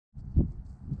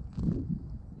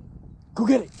Go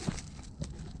get it.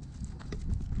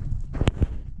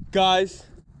 Guys,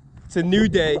 it's a new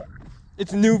day.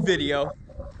 It's a new video.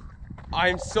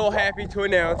 I'm so happy to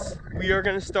announce we are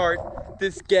gonna start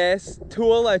this gas to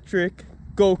electric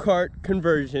go-kart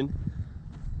conversion.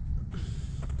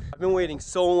 I've been waiting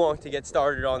so long to get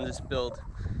started on this build.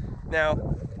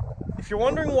 Now, if you're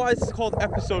wondering why it's called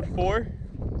episode 4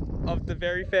 of the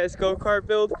very fast go-kart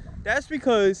build, that's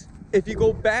because if you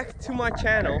go back to my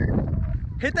channel,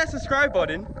 hit that subscribe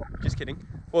button. Just kidding.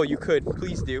 Well, you could,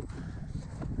 please do.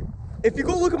 If you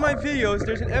go look at my videos,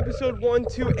 there's an episode 1,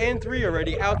 2, and 3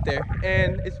 already out there.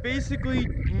 And it's basically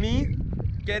me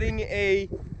getting a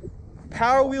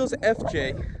Power Wheels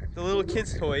FJ, the little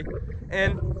kid's toy.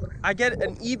 And I get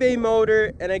an eBay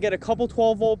motor and I get a couple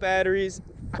 12-volt batteries.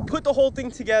 I put the whole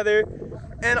thing together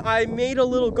and I made a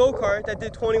little go-kart that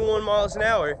did 21 miles an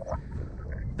hour.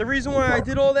 The reason why I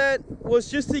did all that was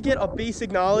just to get a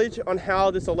basic knowledge on how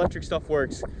this electric stuff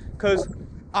works. Because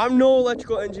I'm no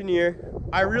electrical engineer.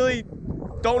 I really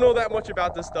don't know that much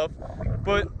about this stuff.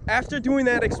 But after doing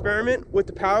that experiment with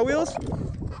the Power Wheels,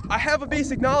 I have a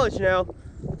basic knowledge now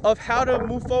of how to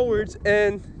move forwards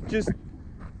and just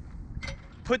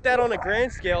put that on a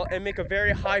grand scale and make a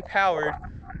very high-powered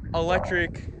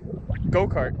electric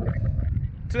go-kart.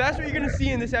 So that's what you're gonna see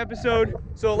in this episode.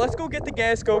 So let's go get the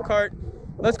gas go-kart.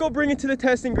 Let's go bring it to the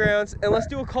testing grounds and let's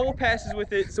do a couple passes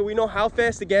with it so we know how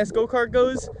fast the gas go-kart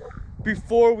goes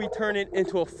before we turn it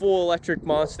into a full electric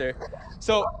monster.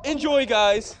 So enjoy,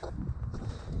 guys.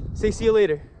 Say see you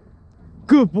later.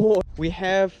 Good boy. We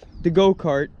have the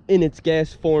go-kart in its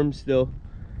gas form still.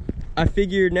 I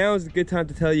figured now is a good time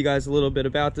to tell you guys a little bit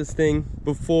about this thing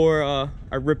before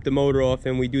I rip the motor off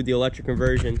and we do the electric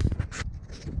conversion.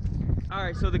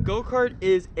 Alright, so the go-kart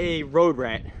is a road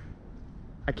rat.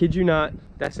 I kid you not,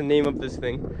 that's the name of this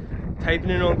thing. Type it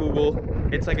in on Google.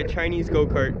 It's like a Chinese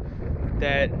go-kart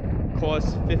that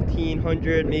costs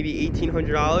 $1,500, maybe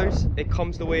 $1,800. It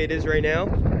comes the way it is right now.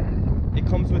 It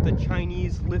comes with a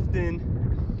Chinese Lithium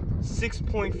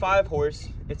 6.5 horse.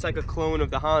 It's like a clone of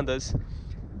the Hondas.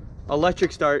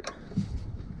 Electric start,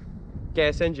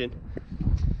 gas engine.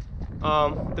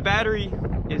 The battery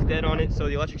is dead on it, so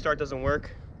the electric start doesn't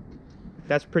work.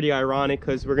 That's pretty ironic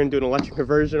because we're gonna do an electric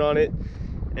conversion on it,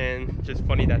 and just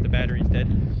funny that the battery's dead.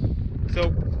 So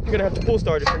we're gonna have to pull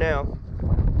start it for now.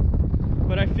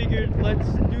 But I figured let's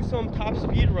do some top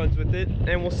speed runs with it,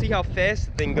 and we'll see how fast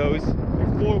the thing goes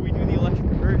before we do the electric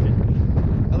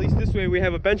conversion. At least this way we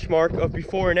have a benchmark of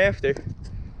before and after.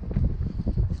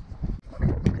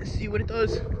 Let's see what it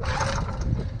does.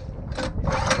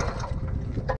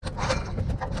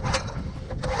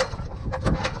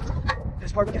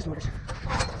 There's part of the gas motors.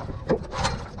 Oh,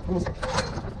 almost.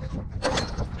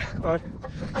 Come on.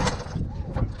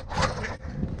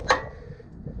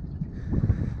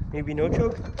 Maybe no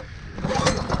choke.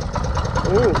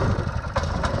 Oh.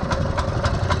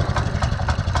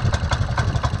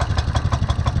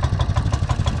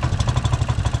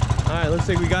 Alright, looks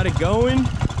like we got it going.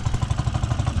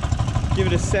 Give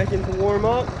it a second to warm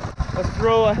up. Let's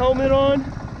throw a helmet on.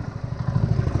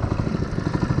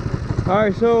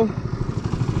 Alright, so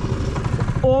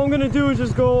all I'm gonna do is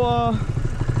just go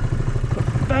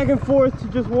back and forth to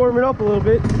just warm it up a little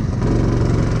bit.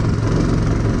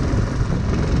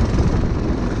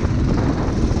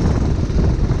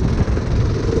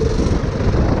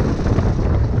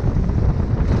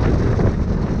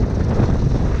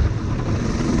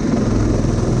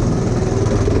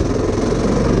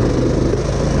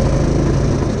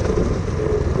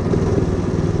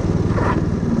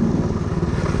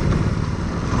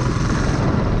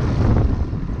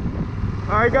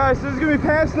 Alright guys, this is going to be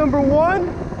pass number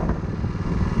 1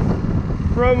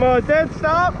 from dead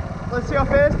stop. Let's see how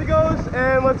fast it goes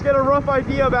and let's get a rough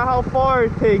idea about how far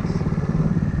it takes.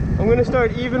 I'm going to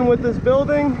start even with this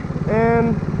building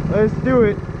and let's do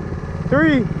it.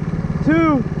 3,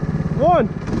 2, 1.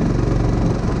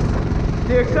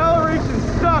 The acceleration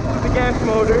sucks with the gas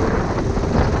motor,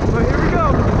 but here we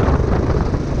go.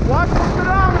 Watch the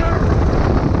speedometer.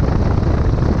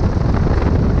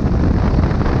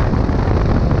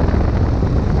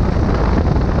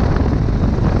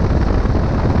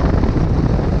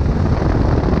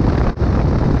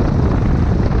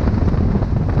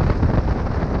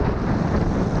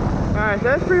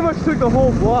 That pretty much took the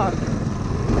whole block.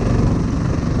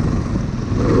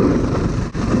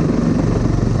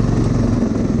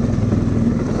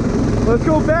 Let's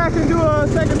go back and do a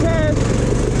second pass.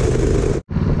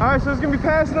 Alright, so it's gonna be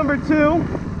pass number 2.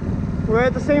 We're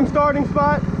at the same starting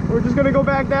spot. We're just gonna go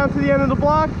back down to the end of the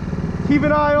block. Keep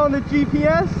an eye on the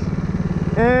GPS.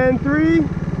 And 3,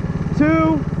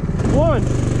 2, 1.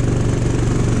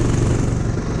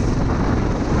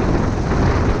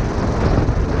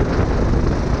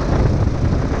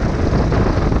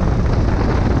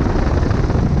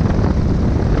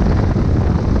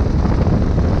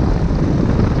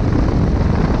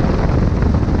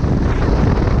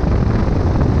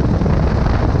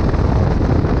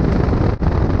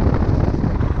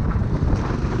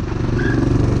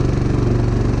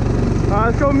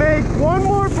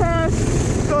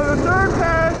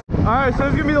 Alright, so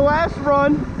this is gonna be the last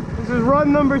run. This is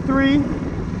run number 3.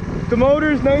 The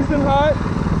motor is nice and hot.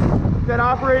 It's at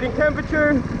operating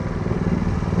temperature.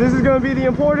 This is gonna be the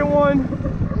important one.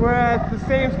 We're at the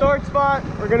same start spot.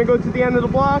 We're gonna go to the end of the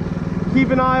block. Keep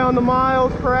an eye on the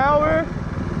miles per hour.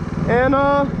 And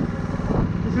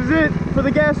this is it for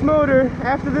the gas motor.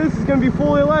 After this, it's gonna be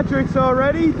fully electric. So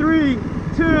ready? 3,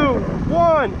 2,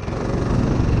 1.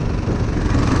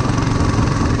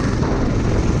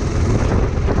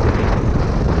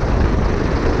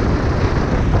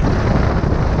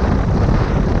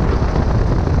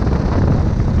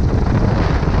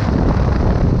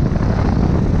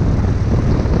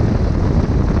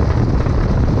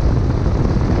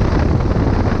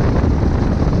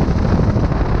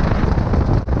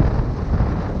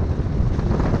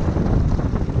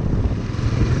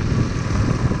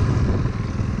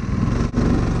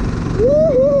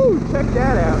 Check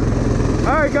that out.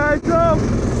 Alright guys, so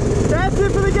that's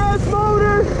it for the gas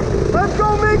motor. Let's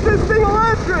go make this thing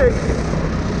electric.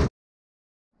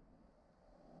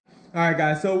 Alright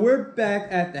guys, so we're back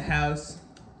at the house.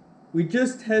 We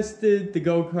just tested the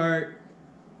go-kart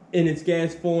in its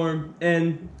gas form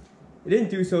and it didn't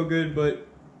do so good, but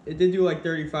it did do like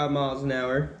 35 miles an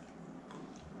hour.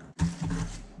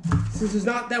 Since there's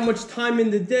not that much time in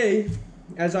the day,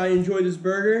 as I enjoy this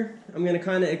burger, I'm gonna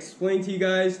kind of explain to you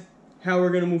guys how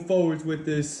we're gonna move forwards with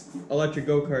this electric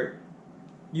go-kart.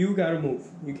 You gotta move.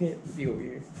 You can't be over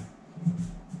here.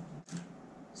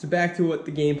 So back to what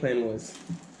the game plan was.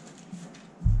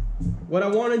 What I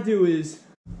wanna do is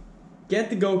get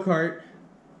the go-kart,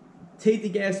 take the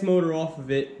gas motor off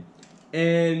of it,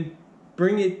 and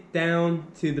bring it down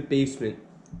to the basement.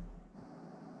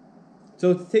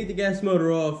 So to take the gas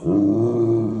motor off...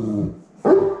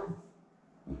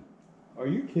 Are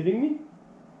you kidding me?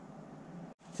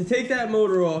 To take that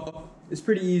motor off is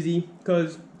pretty easy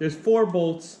because there's 4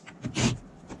 bolts.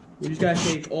 You just gotta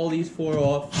take all these 4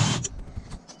 off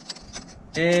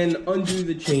and undo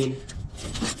the chain.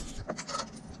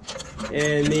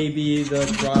 And maybe the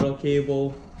throttle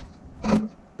cable.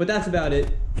 But that's about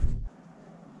it.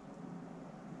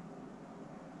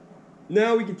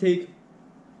 Now we can take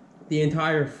the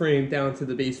entire frame down to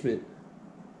the basement,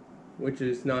 which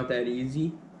is not that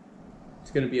easy. It's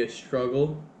gonna be a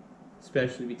struggle,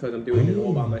 especially because I'm doing it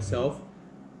all by myself.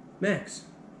 Max,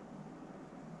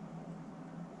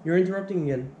 you're interrupting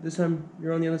again. This time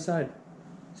you're on the other side.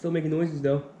 Still making noises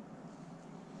though.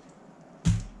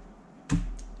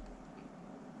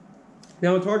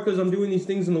 Now it's hard because I'm doing these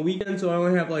things on the weekend, so I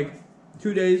only have like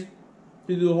 2 days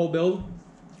to do the whole build.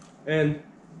 And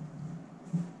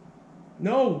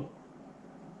no,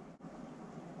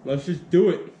 let's just do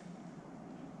it.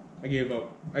 I gave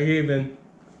up. I gave in.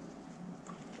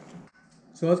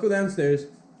 So let's go downstairs.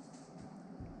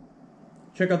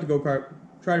 Check out the go-kart.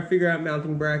 Try to figure out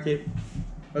mounting bracket.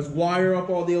 Let's wire up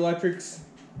all the electrics.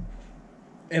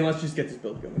 And let's just get this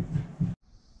build going.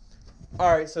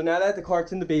 Alright, so now that the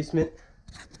cart's in the basement,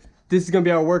 this is going to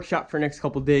be our workshop for the next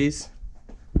couple days.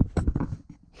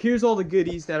 Here's all the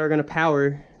goodies that are going to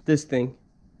power this thing.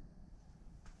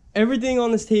 Everything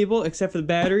on this table, except for the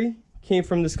battery, came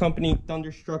from this company,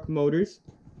 Thunderstruck Motors.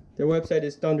 Their website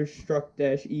is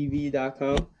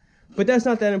thunderstruck-ev.com. But that's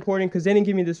not that important because they didn't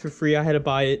give me this for free. I had to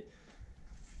buy it.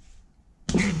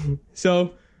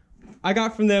 So I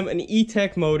got from them an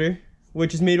Etek motor,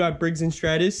 which is made by Briggs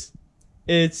Stratton.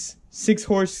 It's 6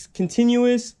 horse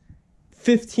continuous,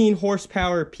 15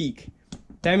 horsepower peak.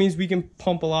 That means we can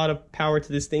pump a lot of power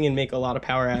to this thing and make a lot of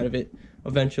power out of it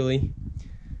eventually.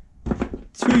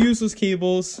 2 useless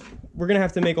cables. We're gonna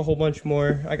have to make a whole bunch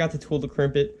more. I got the tool to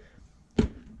crimp it.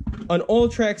 An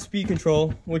Alltrax speed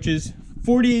control, which is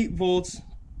 48 volts,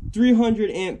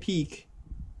 300 amp peak.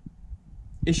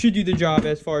 It should do the job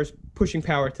as far as pushing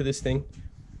power to this thing.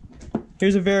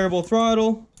 Here's a variable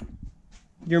throttle,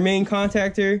 your main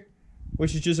contactor,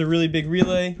 which is just a really big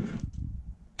relay,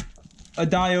 a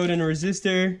diode and a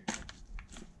resistor,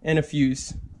 and a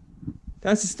fuse.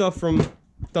 That's the stuff from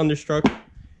Thunderstruck.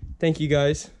 Thank you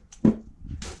guys.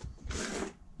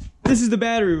 This is the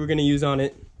battery we're gonna use on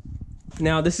it.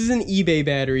 Now this is an eBay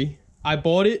battery. I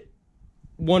bought it,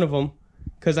 one of them,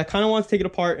 because I kind of want to take it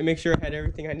apart and make sure I had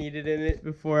everything I needed in it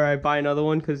before I buy another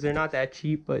one, because they're not that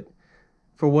cheap, but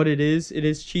for what it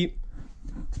is cheap.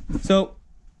 So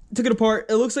took it apart.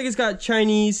 It looks like it's got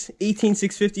Chinese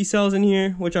 18650 cells in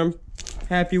here, which I'm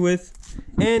happy with,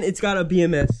 and it's got a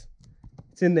BMS.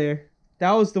 It's in there.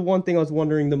 That was the one thing I was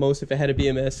wondering the most, if it had a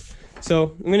BMS.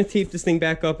 So I'm gonna tape this thing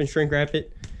back up and shrink wrap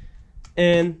it.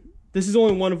 And this is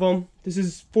only one of them. This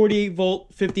is 48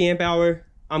 volt, 50 amp hour.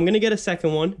 I'm gonna get a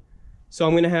second one. So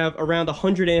I'm gonna have around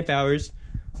 100 amp hours.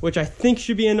 which I think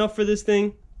should be enough for this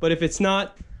thing. But if it's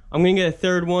not, I'm gonna get a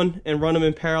third one and run them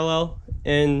in parallel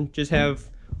and just have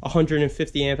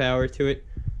 150 amp hour to it.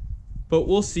 But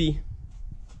we'll see.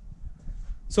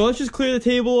 So let's just clear the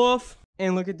table off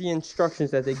and look at the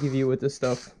instructions that they give you with this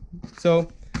stuff. So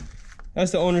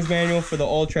that's the owner's manual for the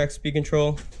Alltrax speed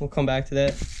control. We'll come back to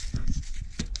that.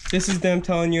 This is them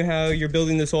telling you how you're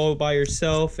building this all by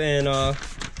yourself, and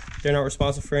they're not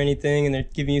responsible for anything, and they're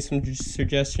giving you some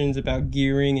suggestions about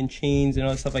gearing and chains and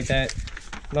other stuff like that.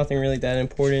 Nothing really that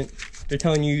important. They're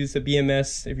telling you to use the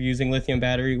BMS if you're using lithium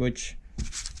battery, which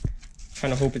I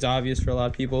kind of hope it's obvious for a lot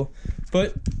of people.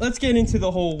 But let's get into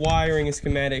the whole wiring and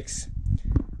schematics.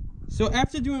 So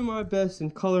after doing my best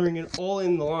and coloring it all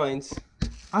in the lines,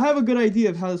 I have a good idea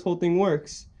of how this whole thing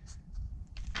works.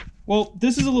 Well,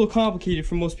 this is a little complicated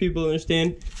for most people to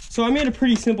understand, so I made a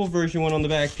pretty simple version one on the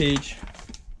back page.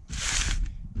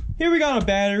 Here we got a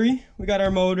battery, we got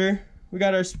our motor, we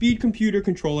got our speed computer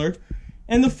controller,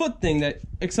 and the foot thing that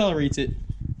accelerates it.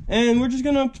 And we're just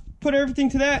gonna put everything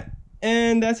to that,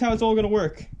 and that's how it's all gonna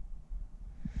work.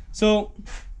 So,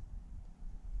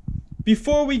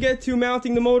 before we get to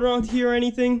mounting the motor onto here or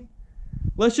anything,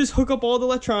 let's just hook up all the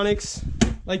electronics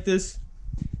like this,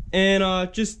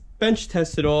 and just bench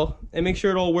test it all and make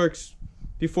sure it all works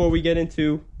before we get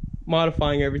into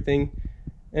modifying everything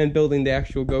and building the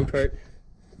actual go-kart.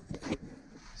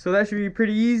 So that should be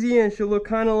pretty easy, and it should look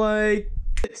kind of like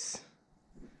this.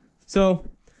 So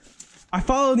I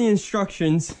follow the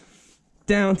instructions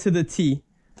down to the T.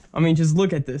 I mean, just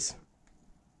look at this.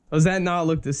 Does that not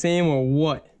look the same or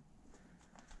what?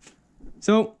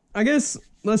 So I guess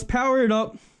let's power it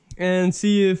up and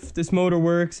see if this motor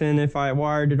works and if I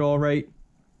wired it all right.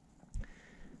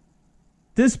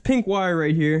 This pink wire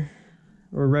right here,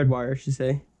 or red wire I should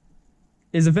say,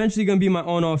 is eventually going to be my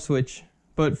on-off switch.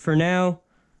 But for now,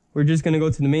 we're just going to go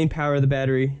to the main power of the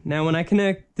battery. Now when I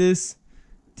connect this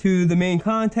to the main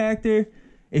contactor,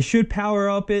 it should power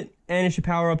up it, and it should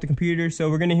power up the computer. So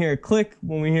we're going to hear a click.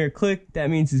 When we hear a click, that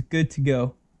means it's good to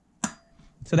go.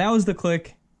 So that was the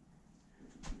click.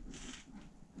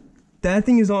 That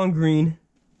thing is on green.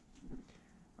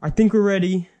 I think we're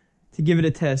ready to give it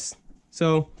a test.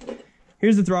 So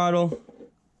here's the throttle.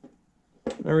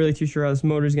 Not really too sure how this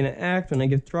motor is going to act when I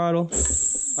give throttle.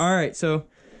 Alright, so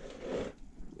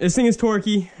this thing is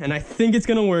torquey, and I think it's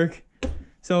going to work.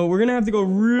 So we're going to have to go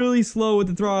really slow with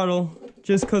the throttle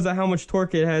just because of how much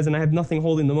torque it has, and I have nothing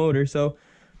holding the motor. So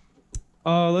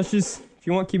let's just, if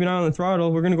you want, keep an eye on the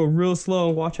throttle. We're going to go real slow.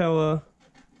 Watch how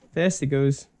fast it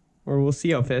goes, or we'll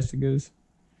see how fast it goes.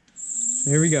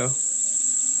 Here we go.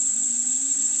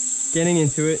 Getting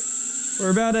into it. We're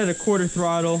about at a quarter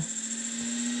throttle.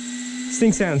 This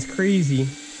thing sounds crazy.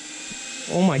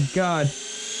 Oh my god.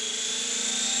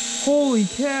 Holy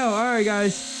cow. Alright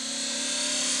guys.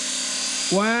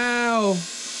 Wow.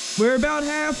 We're about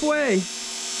halfway.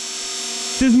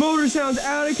 This motor sounds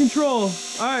out of control.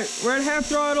 Alright, we're at half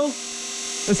throttle.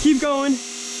 Let's keep going.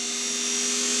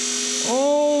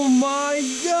 Oh my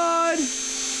god.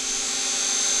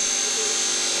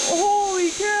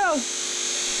 Holy cow.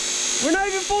 We're not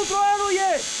even full throttle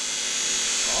yet.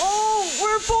 Oh,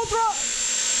 we're full throttle.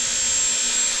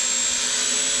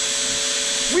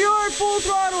 We are at full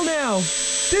throttle now.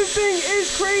 This thing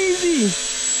is crazy.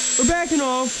 We're backing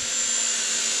off.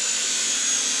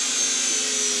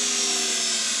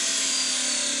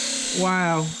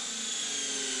 Wow.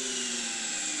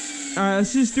 Alright,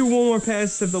 let's just do one more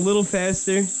pass, except a little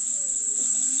faster.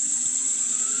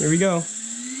 Here we go.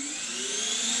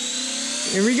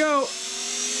 Here we go.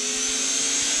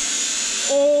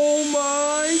 Oh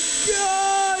my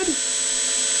god!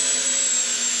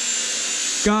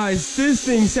 Guys, this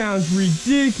thing sounds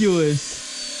ridiculous.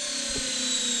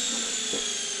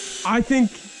 I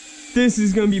think this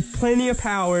is going to be plenty of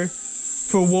power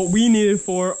for what we need it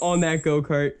for on that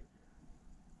go-kart.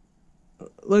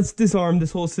 Let's disarm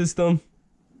this whole system.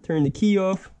 Turn the key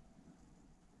off.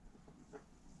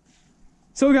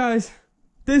 So guys,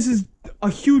 this is a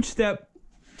huge step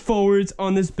forwards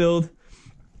on this build.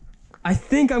 I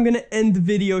think I'm going to end the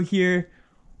video here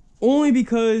only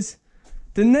because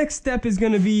the next step is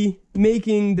going to be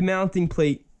making the mounting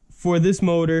plate for this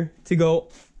motor to go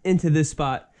into this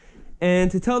spot. And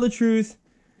to tell the truth,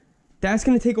 that's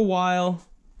going to take a while.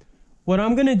 What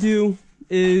I'm going to do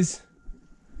is,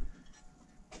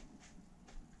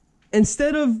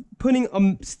 instead of putting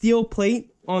a steel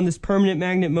plate on this permanent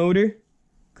magnet motor,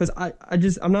 because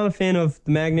I'm not a fan of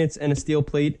the magnets and a steel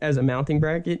plate as a mounting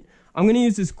bracket, I'm going to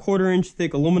use this 1/4 inch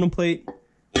thick aluminum plate.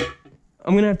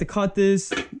 I'm going to have to cut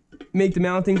this, make the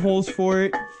mounting holes for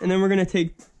it, and then we're going to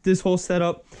take this whole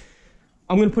setup.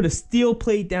 I'm going to put a steel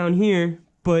plate down here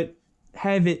but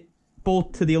have it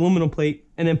bolt to the aluminum plate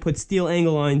and then put steel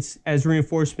angle lines as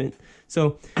reinforcement.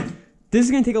 So this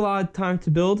is going to take a lot of time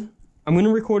to build. I'm going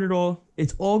to record it all.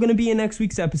 It's all going to be in next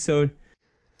week's episode.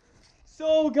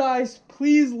 So guys,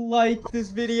 please like this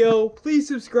video. Please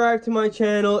subscribe to my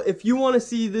channel if you want to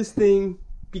see this thing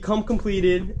become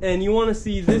completed and you want to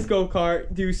see this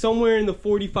go-kart do somewhere in the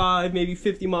 45, maybe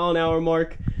 50 mile an hour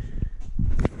mark.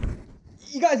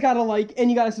 You guys gotta like and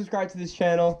you gotta subscribe to this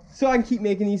channel so I can keep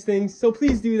making these things. So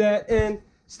please do that and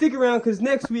stick around, because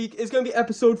next week is gonna be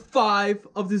episode 5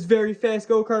 of this very fast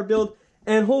go-kart build,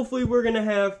 and hopefully we're gonna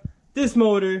have this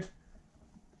motor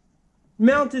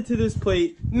mounted to this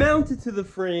plate, mounted to the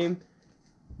frame,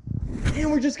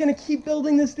 and we're just gonna keep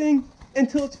building this thing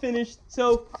until it's finished.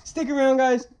 So stick around,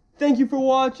 guys. Thank you for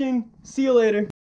watching. See you later.